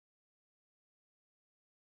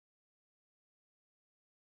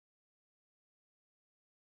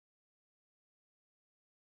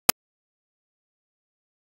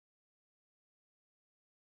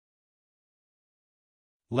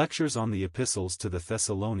Lectures on the Epistles to the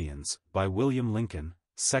Thessalonians, by William Lincoln,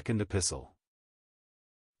 Second Epistle.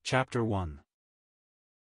 Chapter 1.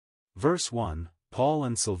 Verse 1, Paul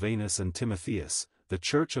and Silvanus and Timotheus, the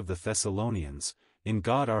church of the Thessalonians, in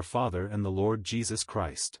God our Father and the Lord Jesus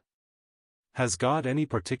Christ. Has God any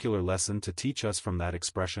particular lesson to teach us from that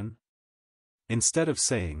expression? Instead of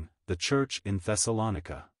saying, the church in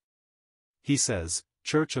Thessalonica, he says,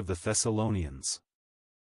 church of the Thessalonians.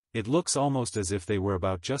 It looks almost as if they were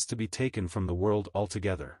about just to be taken from the world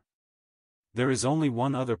altogether. There is only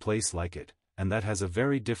one other place like it, and that has a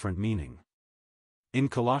very different meaning. In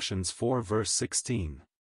Colossians 4 verse 16.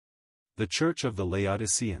 The church of the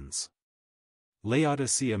Laodiceans.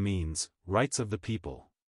 Laodicea means, rights of the people.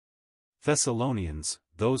 Thessalonians,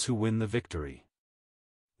 those who win the victory.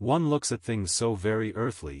 One looks at things so very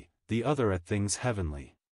earthly, the other at things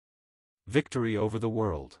heavenly. Victory over the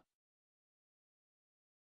world.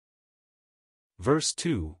 Verse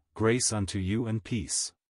 2, Grace unto you and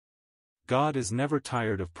peace. God is never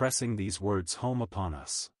tired of pressing these words home upon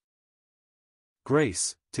us.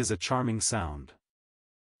 Grace, 'tis a charming sound.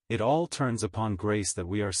 It all turns upon grace that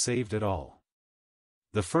we are saved at all.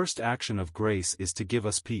 The first action of grace is to give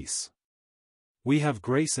us peace. We have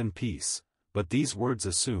grace and peace, but these words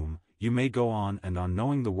assume, you may go on and on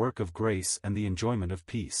knowing the work of grace and the enjoyment of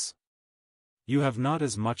peace. You have not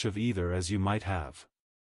as much of either as you might have.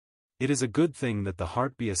 It is a good thing that the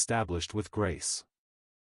heart be established with grace.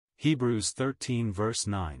 Hebrews 13 verse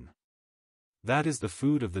 9. That is the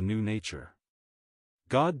food of the new nature.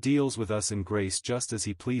 God deals with us in grace just as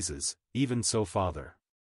He pleases, even so Father.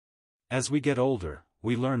 As we get older,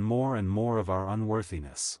 we learn more and more of our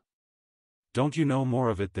unworthiness. Don't you know more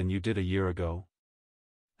of it than you did a year ago?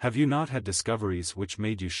 Have you not had discoveries which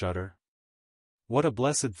made you shudder? What a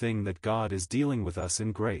blessed thing that God is dealing with us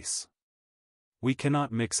in grace. We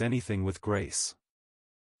cannot mix anything with grace.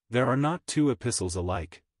 There are not two epistles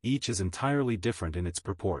alike, each is entirely different in its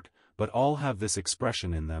purport, but all have this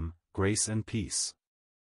expression in them, grace and peace.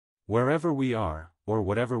 Wherever we are, or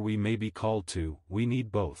whatever we may be called to, we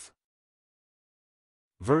need both.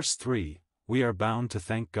 Verse 3, we are bound to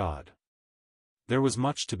thank God. There was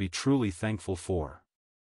much to be truly thankful for.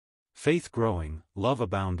 Faith growing, love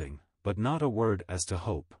abounding, but not a word as to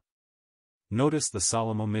hope. Notice the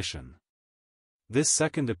solemn omission. This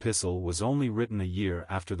second epistle was only written a year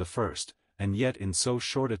after the first, and yet in so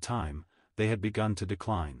short a time, they had begun to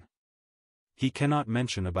decline. He cannot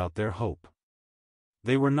mention about their hope.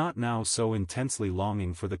 They were not now so intensely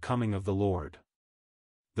longing for the coming of the Lord.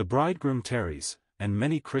 The bridegroom tarries, and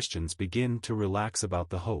many Christians begin to relax about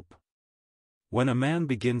the hope. When a man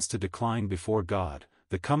begins to decline before God,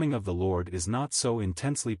 the coming of the Lord is not so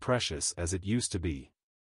intensely precious as it used to be.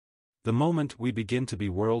 The moment we begin to be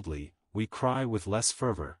worldly, we cry with less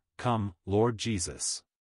fervor, Come, Lord Jesus.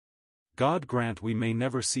 God grant we may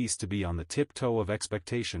never cease to be on the tiptoe of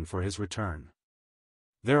expectation for His return.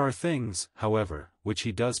 There are things, however, which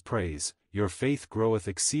He does praise, your faith groweth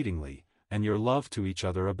exceedingly, and your love to each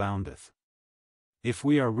other aboundeth. If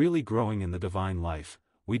we are really growing in the divine life,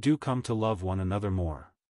 we do come to love one another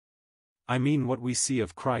more. I mean what we see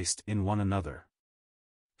of Christ in one another.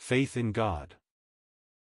 Faith in God.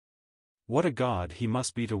 What a God He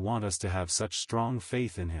must be to want us to have such strong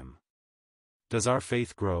faith in Him. Does our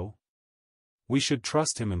faith grow? We should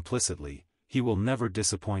trust Him implicitly, He will never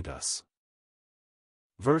disappoint us.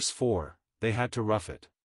 Verse 4, they had to rough it.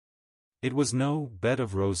 It was no bed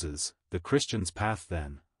of roses, the Christian's path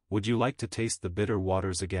then. Would you like to taste the bitter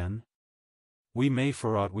waters again? We may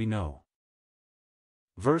for aught we know.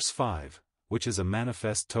 Verse 5, which is a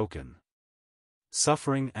manifest token.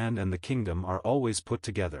 Suffering and the kingdom are always put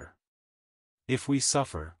together. If we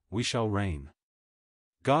suffer, we shall reign.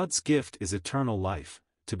 God's gift is eternal life,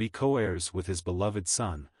 to be co-heirs with His beloved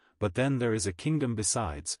Son, but then there is a kingdom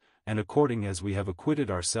besides, and according as we have acquitted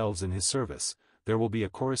ourselves in His service, there will be a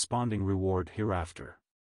corresponding reward hereafter.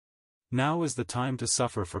 Now is the time to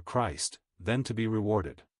suffer for Christ, then to be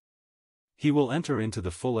rewarded. He will enter into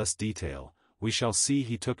the fullest detail, we shall see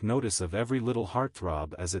He took notice of every little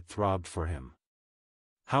heartthrob as it throbbed for Him.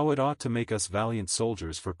 How it ought to make us valiant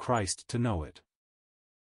soldiers for Christ to know it.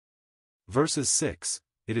 Verses 6,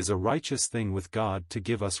 it is a righteous thing with God to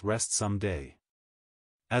give us rest some day.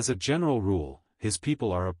 As a general rule, His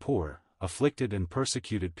people are a poor, afflicted and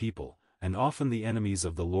persecuted people, and often the enemies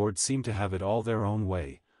of the Lord seem to have it all their own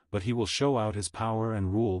way, but He will show out His power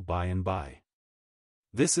and rule by and by.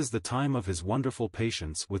 This is the time of His wonderful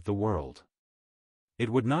patience with the world. It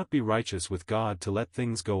would not be righteous with God to let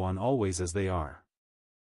things go on always as they are.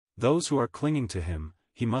 Those who are clinging to Him,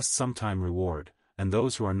 He must sometime reward, and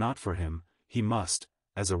those who are not for Him, He must,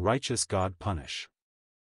 as a righteous God, punish.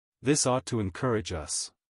 This ought to encourage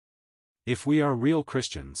us. If we are real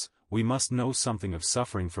Christians, we must know something of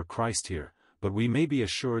suffering for Christ here, but we may be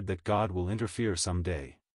assured that God will interfere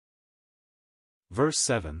someday. Verse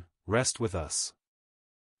 7, rest with us.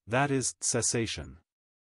 That is, cessation.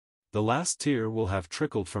 The last tear will have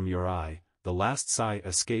trickled from your eye, the last sigh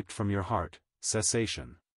escaped from your heart,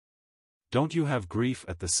 cessation. Don't you have grief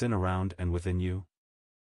at the sin around and within you?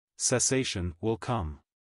 Cessation will come.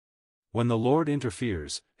 When the Lord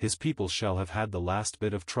interferes, his people shall have had the last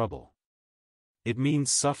bit of trouble. It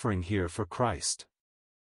means suffering here for Christ.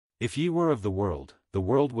 If ye were of the world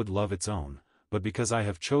would love its own, but because I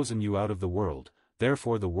have chosen you out of the world,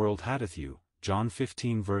 therefore the world hateth you. John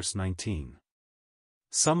 15 verse 19.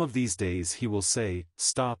 Some of these days he will say,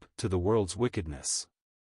 stop, to the world's wickedness.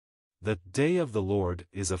 The day of the Lord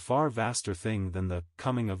is a far vaster thing than the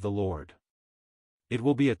coming of the Lord. It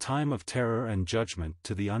will be a time of terror and judgment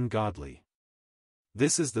to the ungodly.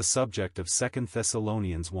 This is the subject of 2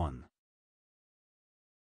 Thessalonians 1.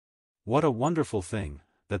 What a wonderful thing,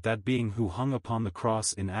 that being who hung upon the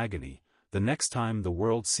cross in agony, the next time the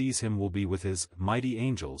world sees him will be with his mighty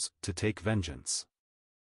angels to take vengeance.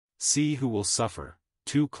 See who will suffer.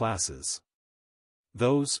 Two classes.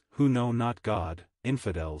 Those who know not God,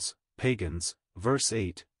 infidels, pagans, verse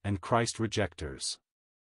 8, and Christ rejectors.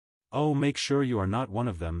 Oh, make sure you are not one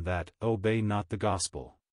of them that obey not the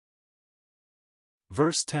gospel.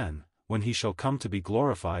 Verse 10, when he shall come to be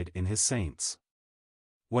glorified in his saints.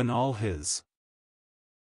 When all his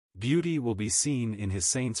beauty will be seen in his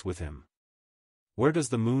saints with him. Where does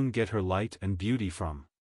the moon get her light and beauty from?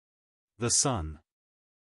 The sun.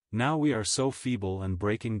 Now we are so feeble and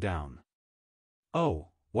breaking down. Oh,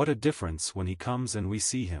 what a difference when he comes and we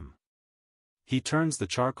see him. He turns the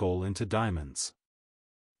charcoal into diamonds.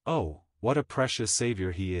 Oh, what a precious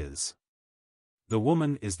Savior he is. The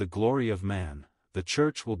woman is the glory of man, the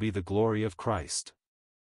church will be the glory of Christ.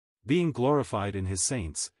 Being glorified in his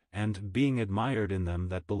saints, and being admired in them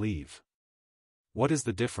that believe. What is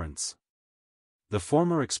the difference? The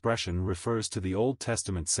former expression refers to the Old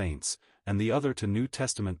Testament saints, and the other to New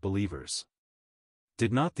Testament believers.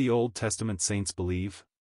 Did not the Old Testament saints believe?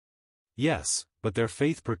 Yes, but their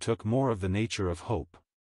faith partook more of the nature of hope.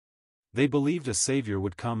 They believed a Savior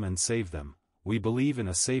would come and save them. We believe in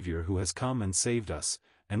a Savior who has come and saved us,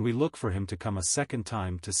 and we look for him to come a second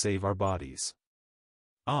time to save our bodies.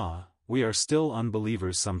 Ah, we are still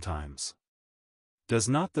unbelievers sometimes. Does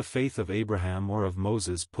not the faith of Abraham or of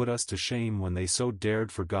Moses put us to shame when they so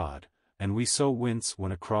dared for God, and we so wince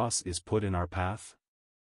when a cross is put in our path?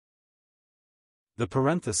 The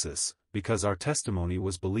parenthesis, because our testimony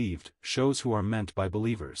was believed, shows who are meant by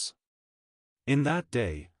believers. In that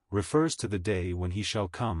day, refers to the day when he shall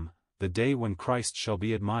come, the day when Christ shall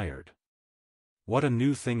be admired. What a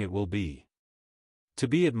new thing it will be! To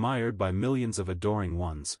be admired by millions of adoring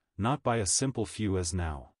ones, not by a simple few as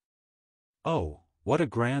now. Oh, what a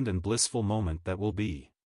grand and blissful moment that will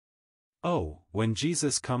be! Oh, when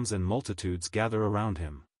Jesus comes and multitudes gather around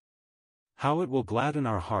him. How it will gladden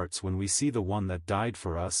our hearts when we see the one that died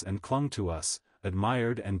for us and clung to us,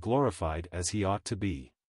 admired and glorified as he ought to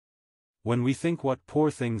be. When we think what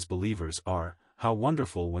poor things believers are, how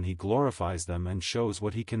wonderful when he glorifies them and shows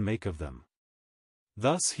what he can make of them.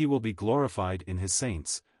 Thus he will be glorified in his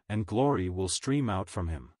saints, and glory will stream out from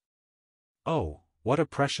him. Oh, what a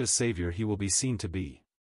precious Savior he will be seen to be!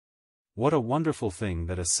 What a wonderful thing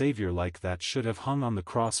that a Savior like that should have hung on the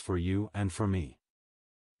cross for you and for me.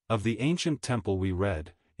 Of the ancient temple we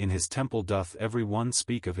read, in his temple doth every one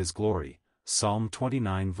speak of his glory, Psalm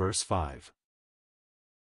 29 verse 5.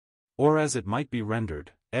 Or as it might be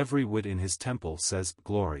rendered, every wood in his temple says,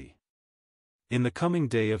 glory. In the coming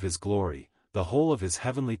day of his glory, the whole of his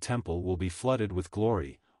heavenly temple will be flooded with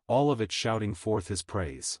glory, all of it shouting forth his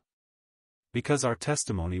praise. Because our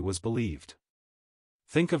testimony was believed.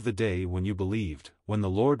 Think of the day when you believed, when the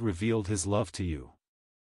Lord revealed his love to you.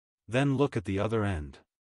 Then look at the other end.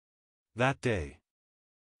 That day.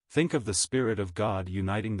 Think of the Spirit of God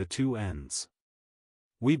uniting the two ends.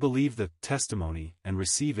 We believe the testimony and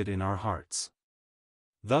receive it in our hearts.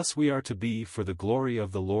 Thus we are to be for the glory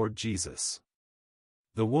of the Lord Jesus.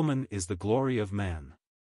 The woman is the glory of man.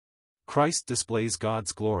 Christ displays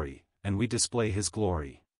God's glory, and we display his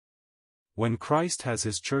glory. When Christ has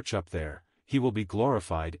his church up there, he will be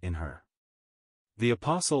glorified in her. The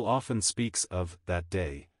apostle often speaks of that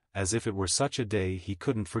day, as if it were such a day he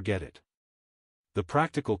couldn't forget it. The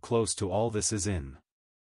practical close to all this is in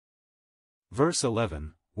verse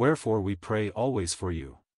 11, wherefore we pray always for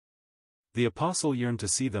you. The apostle yearned to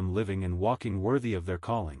see them living and walking worthy of their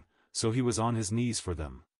calling, so he was on his knees for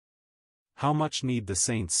them. How much need the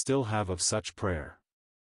saints still have of such prayer?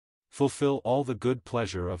 fulfill all the good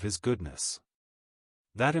pleasure of his goodness.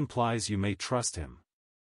 That implies you may trust him.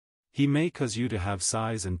 He may cause you to have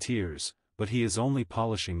sighs and tears, but he is only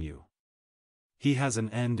polishing you. He has an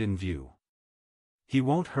end in view. He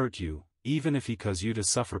won't hurt you, even if he cause you to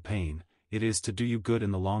suffer pain, it is to do you good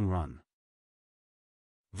in the long run.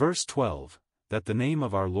 Verse 12, that the name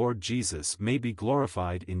of our Lord Jesus may be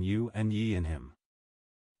glorified in you and ye in him.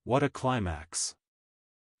 What a climax!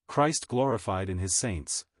 Christ glorified in his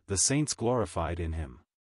saints, the saints glorified in him.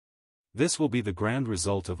 This will be the grand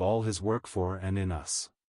result of all his work for and in us.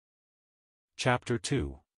 Chapter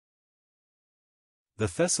 2. The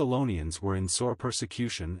Thessalonians were in sore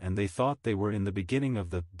persecution, and they thought they were in the beginning of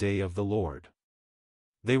the day of the Lord.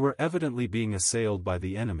 They were evidently being assailed by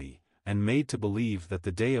the enemy, and made to believe that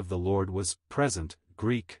the day of the Lord was present,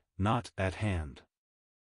 Greek, not at hand.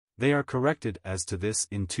 They are corrected as to this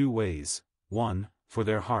in two ways: 1, for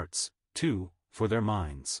their hearts, 2, for their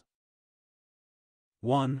minds.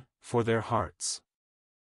 1, for their hearts.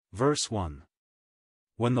 Verse 1.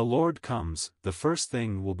 When the Lord comes, the first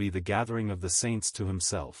thing will be the gathering of the saints to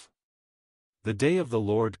himself. The day of the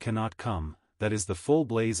Lord cannot come, that is the full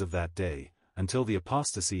blaze of that day, until the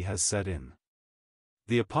apostasy has set in.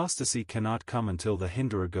 The apostasy cannot come until the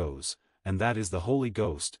hinderer goes, and that is the Holy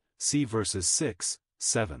Ghost, see verses 6,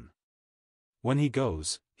 7. When he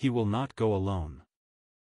goes, he will not go alone.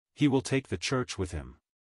 He will take the church with him.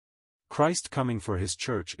 Christ coming for his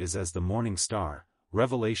church is as the morning star,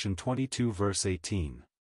 Revelation 22 verse 18.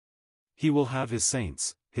 He will have his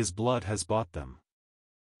saints, his blood has bought them.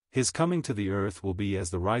 His coming to the earth will be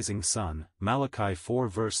as the rising sun, Malachi 4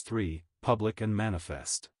 verse 3, public and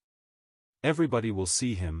manifest. Everybody will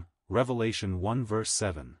see him, Revelation 1 verse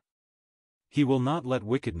 7. He will not let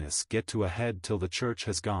wickedness get to a head till the church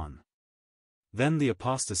has gone. Then the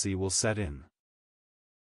apostasy will set in.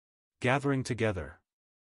 Gathering together.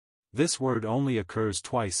 This word only occurs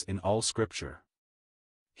twice in all Scripture.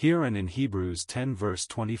 Here and in Hebrews 10 verse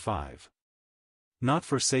 25. Not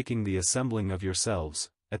forsaking the assembling of yourselves,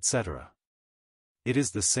 etc. It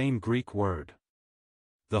is the same Greek word.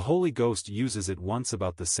 The Holy Ghost uses it once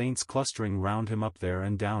about the saints clustering round him up there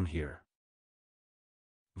and down here.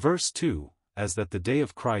 Verse 2, as that the day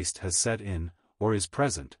of Christ has set in, or is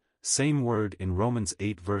present, same word in Romans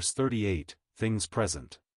 8 verse 38, things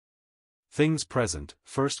present. Things present,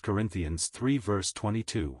 1 Corinthians 3 verse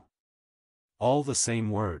 22. All the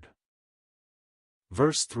same word.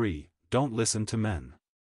 Verse 3, don't listen to men.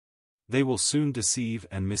 They will soon deceive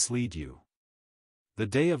and mislead you. The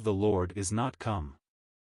day of the Lord is not come.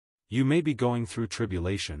 You may be going through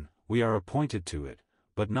tribulation, we are appointed to it,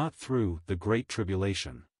 but not through the great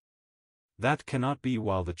tribulation. That cannot be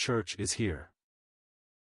while the church is here.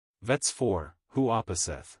 Vets 4, who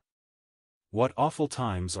opposeth. What awful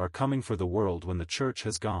times are coming for the world when the church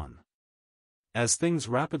has gone. As things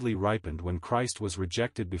rapidly ripened when Christ was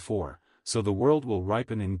rejected before, so the world will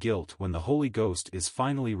ripen in guilt when the Holy Ghost is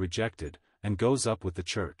finally rejected, and goes up with the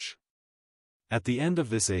church. At the end of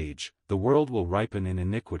this age, the world will ripen in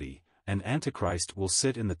iniquity, and Antichrist will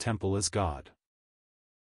sit in the temple as God.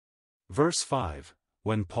 Verse 5,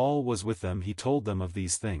 when Paul was with them he told them of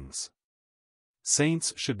these things.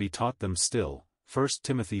 Saints should be taught them still, 1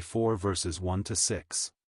 Timothy 4 verses 1 to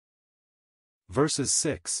 6. Verses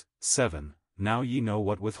 6, 7, now ye know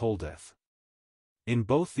what withholdeth. In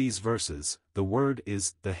both these verses, the word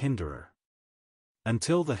is, the hinderer.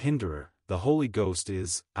 Until the hinderer, the Holy Ghost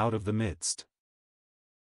is, out of the midst.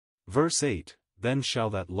 Verse 8, then shall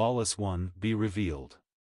that lawless one be revealed.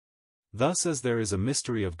 Thus as there is a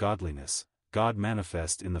mystery of godliness, God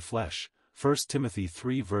manifest in the flesh, 1 Timothy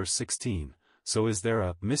 3 verse 16, so is there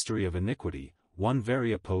a mystery of iniquity, one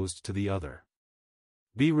very opposed to the other.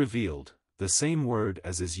 Be revealed, the same word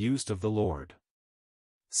as is used of the Lord.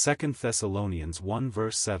 2 Thessalonians 1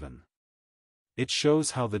 verse 7. It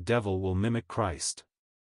shows how the devil will mimic Christ.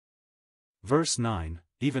 Verse 9,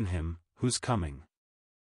 even him, who's coming.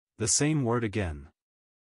 The same word again.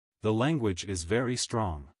 The language is very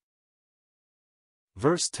strong.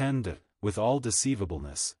 Verse 10, with all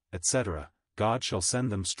deceivableness, etc., God shall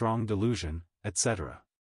send them strong delusion, etc.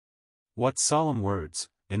 What solemn words,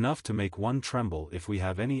 enough to make one tremble if we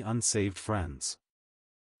have any unsaved friends.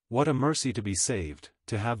 What a mercy to be saved,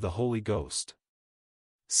 to have the Holy Ghost.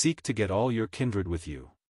 Seek to get all your kindred with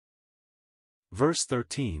you. Verse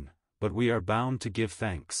 13, but we are bound to give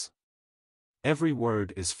thanks. Every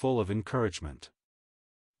word is full of encouragement.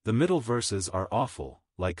 The middle verses are awful,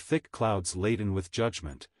 like thick clouds laden with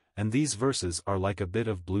judgment, and these verses are like a bit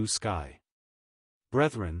of blue sky.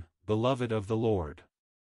 Brethren, beloved of the Lord.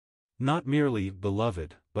 Not merely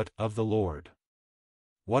beloved, but of the Lord.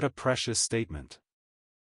 What a precious statement.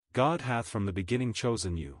 God hath from the beginning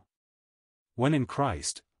chosen you. When in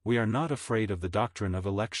Christ, we are not afraid of the doctrine of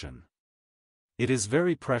election. It is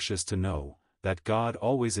very precious to know that God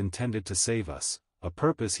always intended to save us, a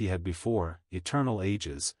purpose he had before eternal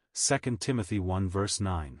ages, 2 Timothy 1 verse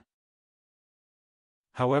 9.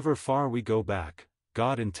 However far we go back,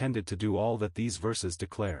 God intended to do all that these verses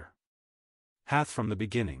declare. Hath from the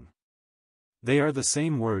beginning. They are the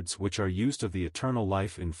same words which are used of the eternal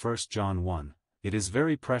life in 1 John 1. It is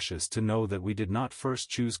very precious to know that we did not first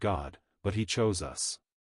choose God, but he chose us.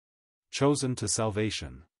 Chosen to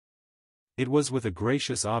salvation. It was with a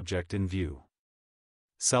gracious object in view.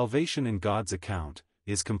 Salvation in God's account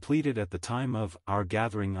is completed at the time of our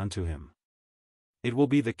gathering unto him. It will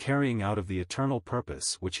be the carrying out of the eternal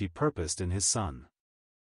purpose which he purposed in his Son.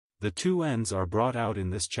 The two ends are brought out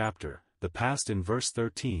in this chapter, the past in verse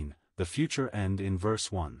 13, the future end in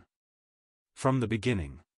verse 1. From the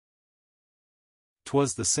beginning.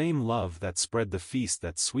 'Twas the same love that spread the feast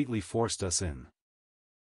that sweetly forced us in.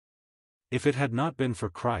 If it had not been for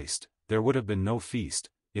Christ, there would have been no feast.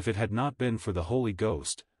 If it had not been for the Holy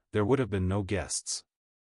Ghost, there would have been no guests.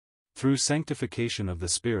 Through sanctification of the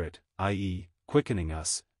Spirit, i.e., quickening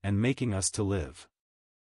us, and making us to live.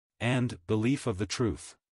 And belief of the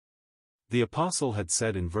truth. The Apostle had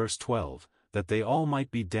said in verse 12, that they all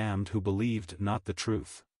might be damned who believed not the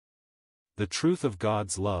truth. The truth of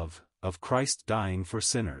God's love, of Christ dying for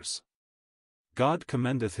sinners. God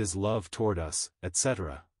commendeth his love toward us,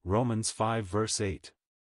 etc. Romans 5 verse 8.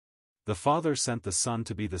 The Father sent the Son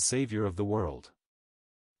to be the Savior of the world.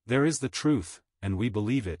 There is the truth, and we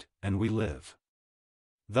believe it, and we live.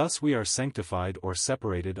 Thus we are sanctified or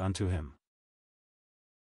separated unto him.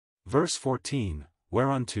 Verse 14,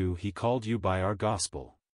 whereunto he called you by our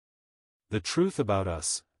gospel. The truth about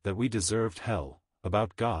us, that we deserved hell,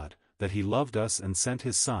 about God, that he loved us and sent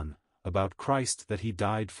his Son, about Christ that he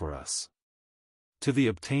died for us. To the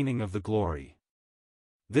obtaining of the glory.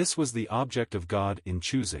 This was the object of God in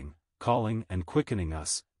choosing, calling and quickening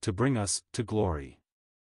us, to bring us to glory.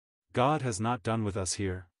 God has not done with us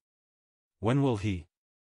here. When will he?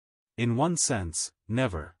 In one sense,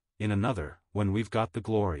 never, in another, when we've got the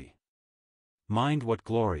glory. Mind what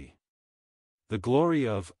glory? The glory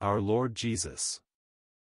of our Lord Jesus.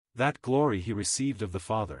 That glory he received of the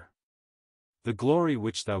Father. The glory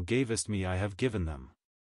which thou gavest me I have given them.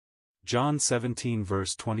 John 17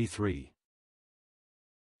 verse 23.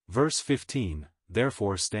 Verse 15,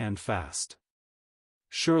 therefore stand fast.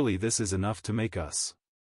 Surely this is enough to make us.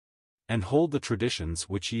 And hold the traditions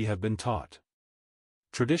which ye have been taught.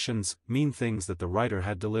 Traditions mean things that the writer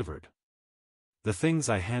had delivered. The things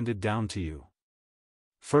I handed down to you.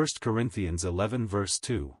 1 Corinthians 11 verse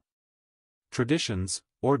 2. Traditions,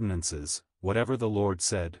 ordinances, whatever the Lord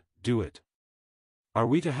said, do it. Are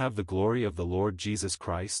we to have the glory of the Lord Jesus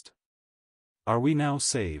Christ? Are we now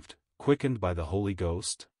saved, quickened by the Holy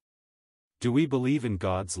Ghost? Do we believe in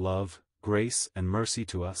God's love, grace and mercy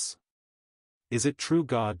to us? Is it true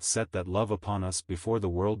God set that love upon us before the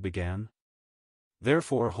world began?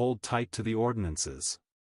 Therefore hold tight to the ordinances.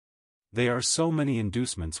 They are so many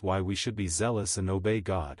inducements why we should be zealous and obey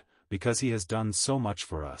God, because he has done so much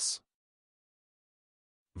for us.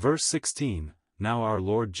 Verse 16, now our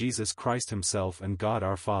Lord Jesus Christ himself and God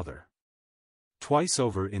our Father. Twice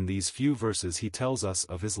over in these few verses he tells us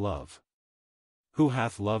of his love. Who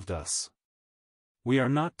hath loved us? We are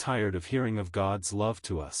not tired of hearing of God's love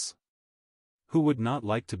to us. Who would not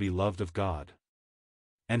like to be loved of God?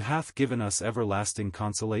 And hath given us everlasting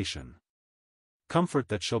consolation. Comfort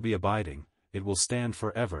that shall be abiding, it will stand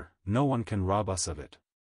forever, no one can rob us of it.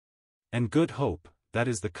 And good hope, that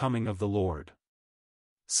is the coming of the Lord.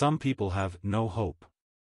 Some people have no hope.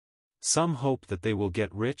 Some hope that they will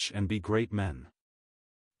get rich and be great men.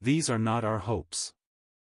 These are not our hopes.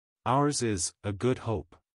 Ours is a good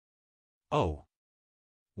hope. Oh!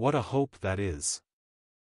 What a hope that is!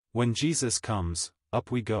 When Jesus comes,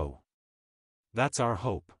 up we go. That's our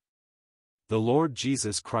hope. The Lord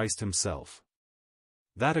Jesus Christ himself.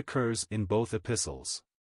 That occurs in both epistles.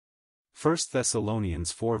 1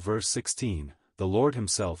 Thessalonians 4 verse 16, the Lord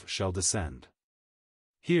himself shall descend.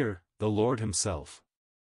 Here, the Lord himself.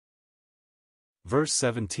 Verse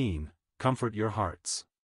 17, comfort your hearts.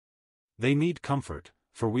 They need comfort,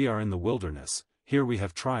 for we are in the wilderness, here we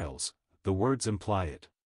have trials, the words imply it.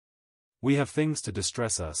 We have things to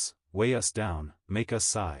distress us, weigh us down, make us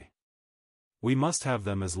sigh. We must have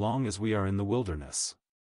them as long as we are in the wilderness.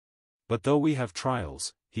 But though we have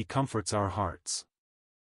trials, he comforts our hearts.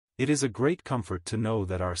 It is a great comfort to know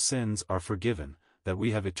that our sins are forgiven, that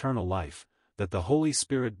we have eternal life, that the Holy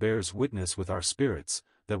Spirit bears witness with our spirits,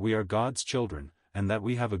 that we are God's children, and that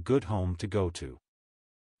we have a good home to go to.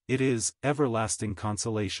 It is everlasting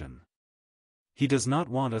consolation. He does not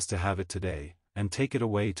want us to have it today, and take it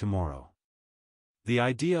away tomorrow. The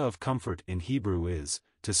idea of comfort in Hebrew is,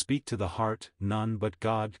 to speak to the heart. None but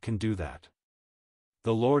God can do that.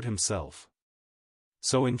 The Lord Himself.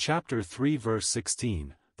 So in chapter 3 verse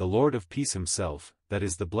 16, the Lord of peace Himself, that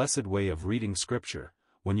is the blessed way of reading Scripture,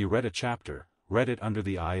 when you read a chapter, read it under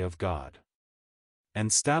the eye of God.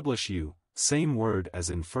 And stablish you, same word as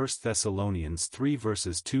in 1 Thessalonians 3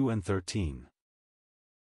 verses 2 and 13.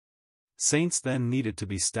 Saints then needed to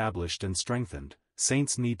be stablished and strengthened.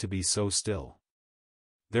 Saints need to be so still.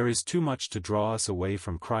 There is too much to draw us away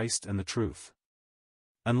from Christ and the truth.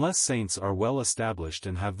 Unless saints are well established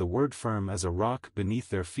and have the word firm as a rock beneath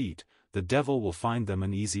their feet, the devil will find them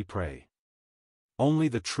an easy prey. Only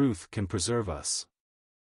the truth can preserve us.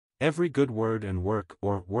 Every good word and work,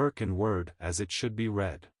 or work and word as it should be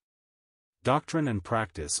read. Doctrine and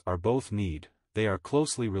practice are both need, they are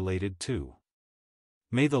closely related too.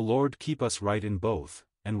 May the Lord keep us right in both,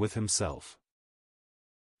 and with Himself.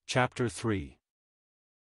 Chapter 3.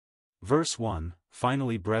 Verse 1,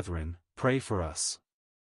 Finally, brethren, pray for us.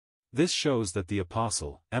 This shows that the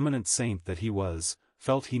apostle, eminent saint that he was,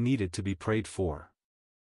 felt he needed to be prayed for.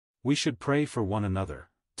 We should pray for one another,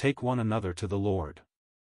 take one another to the Lord.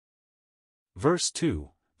 Verse 2,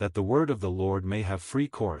 that the word of the Lord may have free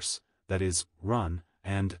course, that is, run,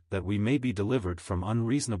 and that we may be delivered from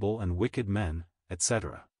unreasonable and wicked men,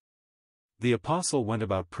 etc. The apostle went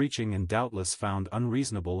about preaching and doubtless found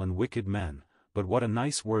unreasonable and wicked men, but what a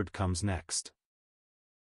nice word comes next.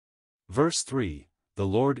 Verse 3, the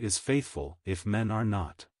Lord is faithful, if men are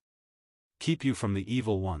not. Keep you from the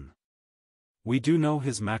evil one. We do know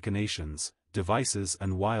his machinations, devices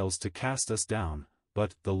and wiles to cast us down,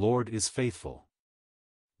 but the Lord is faithful.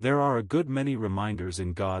 There are a good many reminders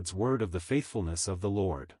in God's word of the faithfulness of the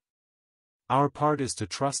Lord. Our part is to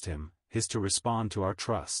trust Him, His to respond to our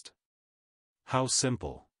trust. How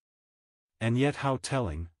simple! And yet how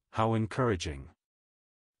telling, how encouraging.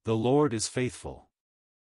 The Lord is faithful.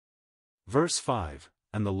 Verse 5,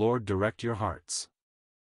 and the Lord direct your hearts.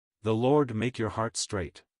 The Lord make your heart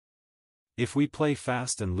straight. If we play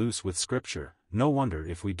fast and loose with Scripture, no wonder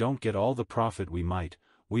if we don't get all the profit we might.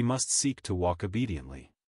 We must seek to walk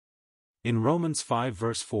obediently. In Romans 5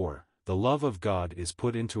 verse 4, the love of God is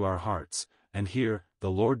put into our hearts, and here,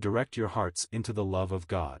 the Lord direct your hearts into the love of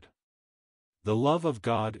God. The love of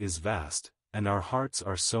God is vast, and our hearts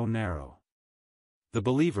are so narrow. The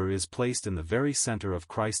believer is placed in the very center of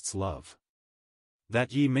Christ's love.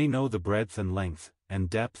 That ye may know the breadth and length, and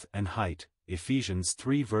depth and height, Ephesians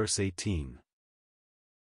 3 verse 18.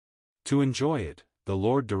 To enjoy it, the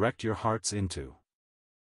Lord direct your hearts into.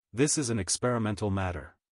 This is an experimental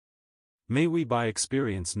matter. May we by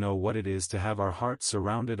experience know what it is to have our hearts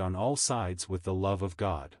surrounded on all sides with the love of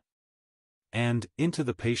God. And, into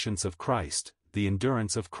the patience of Christ, the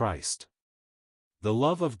endurance of Christ. The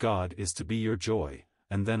love of God is to be your joy,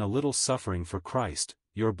 and then a little suffering for Christ,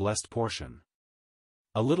 your blessed portion.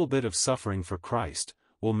 A little bit of suffering for Christ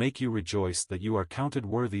will make you rejoice that you are counted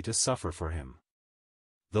worthy to suffer for Him.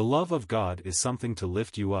 The love of God is something to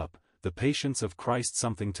lift you up, the patience of Christ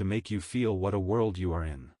something to make you feel what a world you are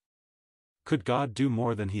in. Could God do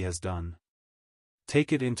more than He has done?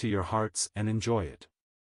 Take it into your hearts and enjoy it.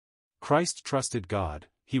 Christ trusted God,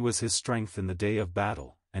 He was His strength in the day of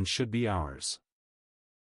battle, and should be ours.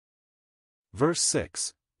 Verse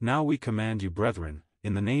 6, Now we command you, brethren,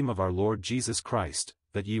 in the name of our Lord Jesus Christ,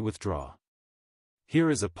 that ye withdraw. Here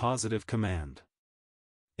is a positive command.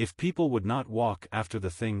 If people would not walk after the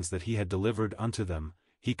things that He had delivered unto them,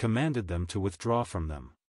 He commanded them to withdraw from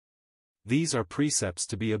them. These are precepts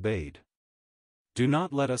to be obeyed. Do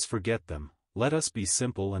not let us forget them, let us be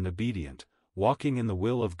simple and obedient, walking in the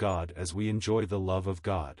will of God as we enjoy the love of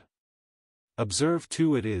God. Observe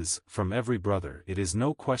too it is, from every brother it is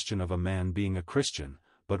no question of a man being a Christian,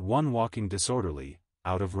 but one walking disorderly,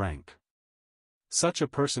 out of rank. Such a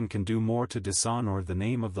person can do more to dishonor the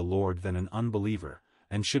name of the Lord than an unbeliever,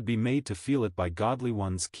 and should be made to feel it by godly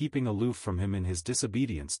ones keeping aloof from him in his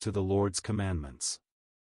disobedience to the Lord's commandments.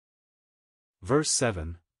 Verse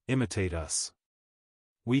 7, Imitate us.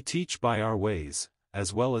 We teach by our ways,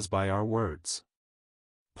 as well as by our words.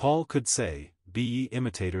 Paul could say, Be ye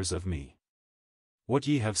imitators of me. What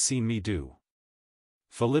ye have seen me do.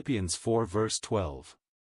 Philippians 4 verse 12.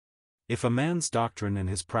 If a man's doctrine and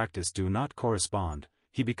his practice do not correspond,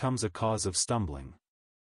 he becomes a cause of stumbling.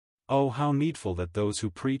 Oh, how needful that those who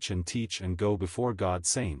preach and teach and go before God's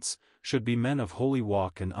saints, should be men of holy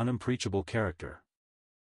walk and unimpreachable character.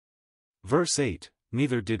 Verse 8,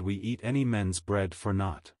 Neither did we eat any men's bread for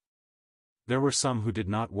naught. There were some who did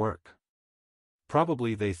not work.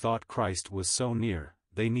 Probably they thought Christ was so near,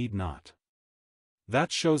 they need not.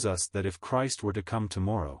 That shows us that if Christ were to come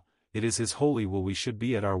tomorrow, it is his holy will we should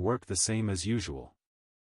be at our work the same as usual.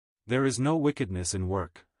 There is no wickedness in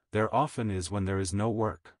work, there often is when there is no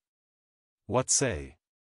work. What say?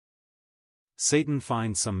 Satan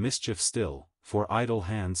finds some mischief still, for idle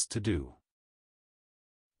hands to do.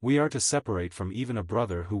 We are to separate from even a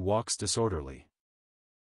brother who walks disorderly.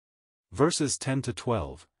 Verses 10 to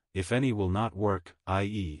 12, if any will not work,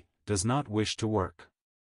 i.e., does not wish to work,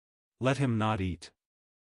 let him not eat.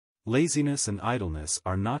 Laziness and idleness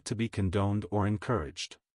are not to be condoned or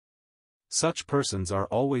encouraged. Such persons are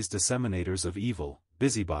always disseminators of evil,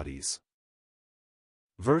 busybodies.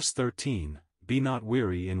 Verse 13, be not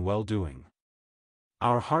weary in well-doing.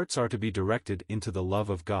 Our hearts are to be directed into the love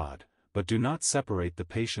of God, but do not separate the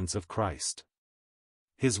patience of Christ.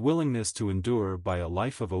 His willingness to endure by a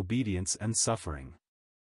life of obedience and suffering.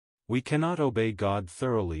 We cannot obey God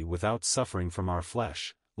thoroughly without suffering from our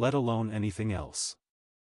flesh, let alone anything else.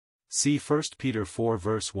 See 1 Peter 4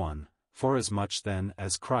 verse 1, forasmuch then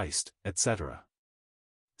as Christ, etc.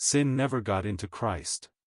 Sin never got into Christ.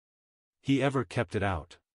 He ever kept it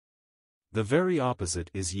out. The very opposite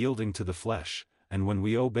is yielding to the flesh, and when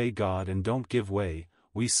we obey God and don't give way,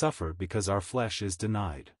 we suffer because our flesh is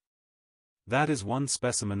denied. That is one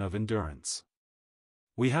specimen of endurance.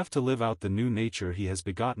 We have to live out the new nature He has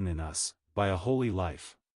begotten in us, by a holy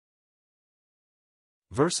life.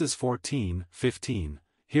 Verses 14, 15,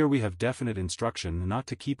 here we have definite instruction not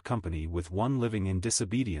to keep company with one living in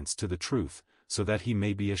disobedience to the truth, so that he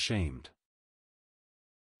may be ashamed.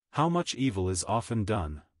 How much evil is often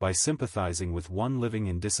done, by sympathizing with one living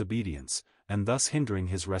in disobedience, and thus hindering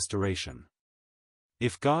his restoration.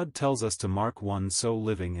 If God tells us to mark one so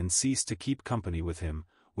living and cease to keep company with him,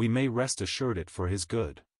 we may rest assured it for his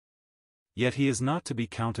good. Yet he is not to be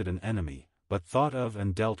counted an enemy, but thought of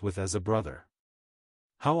and dealt with as a brother.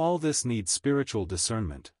 How all this needs spiritual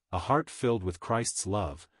discernment, a heart filled with Christ's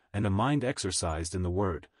love, and a mind exercised in the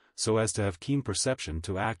Word, so as to have keen perception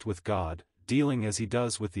to act with God, dealing as he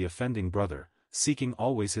does with the offending brother, seeking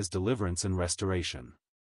always his deliverance and restoration.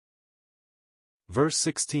 Verse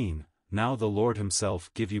 16, now the Lord himself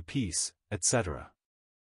give you peace, etc.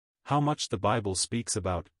 How much the Bible speaks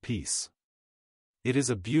about peace. It is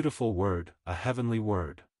a beautiful word, a heavenly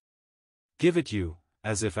word. Give it you,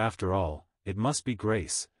 as if after all, it must be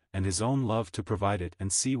grace, and his own love to provide it,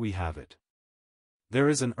 and see we have it. There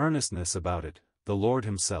is an earnestness about it, the Lord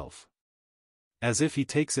himself. As if he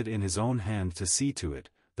takes it in his own hand to see to it,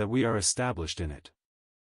 that we are established in it.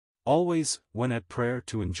 Always, when at prayer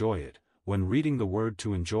to enjoy it, when reading the word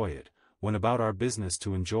to enjoy it, when about our business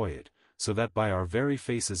to enjoy it, so that by our very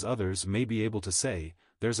faces others may be able to say,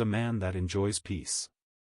 there's a man that enjoys peace.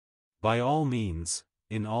 By all means,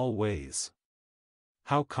 in all ways.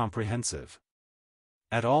 How comprehensive.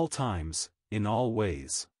 At all times, in all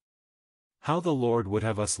ways. How the Lord would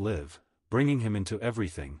have us live, bringing him into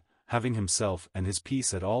everything, having himself and his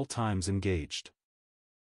peace at all times engaged.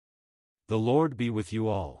 The Lord be with you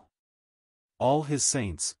all. All his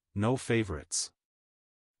saints, no favorites.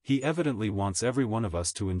 He evidently wants every one of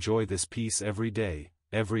us to enjoy this peace every day,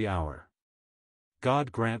 every hour.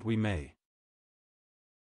 God grant we may.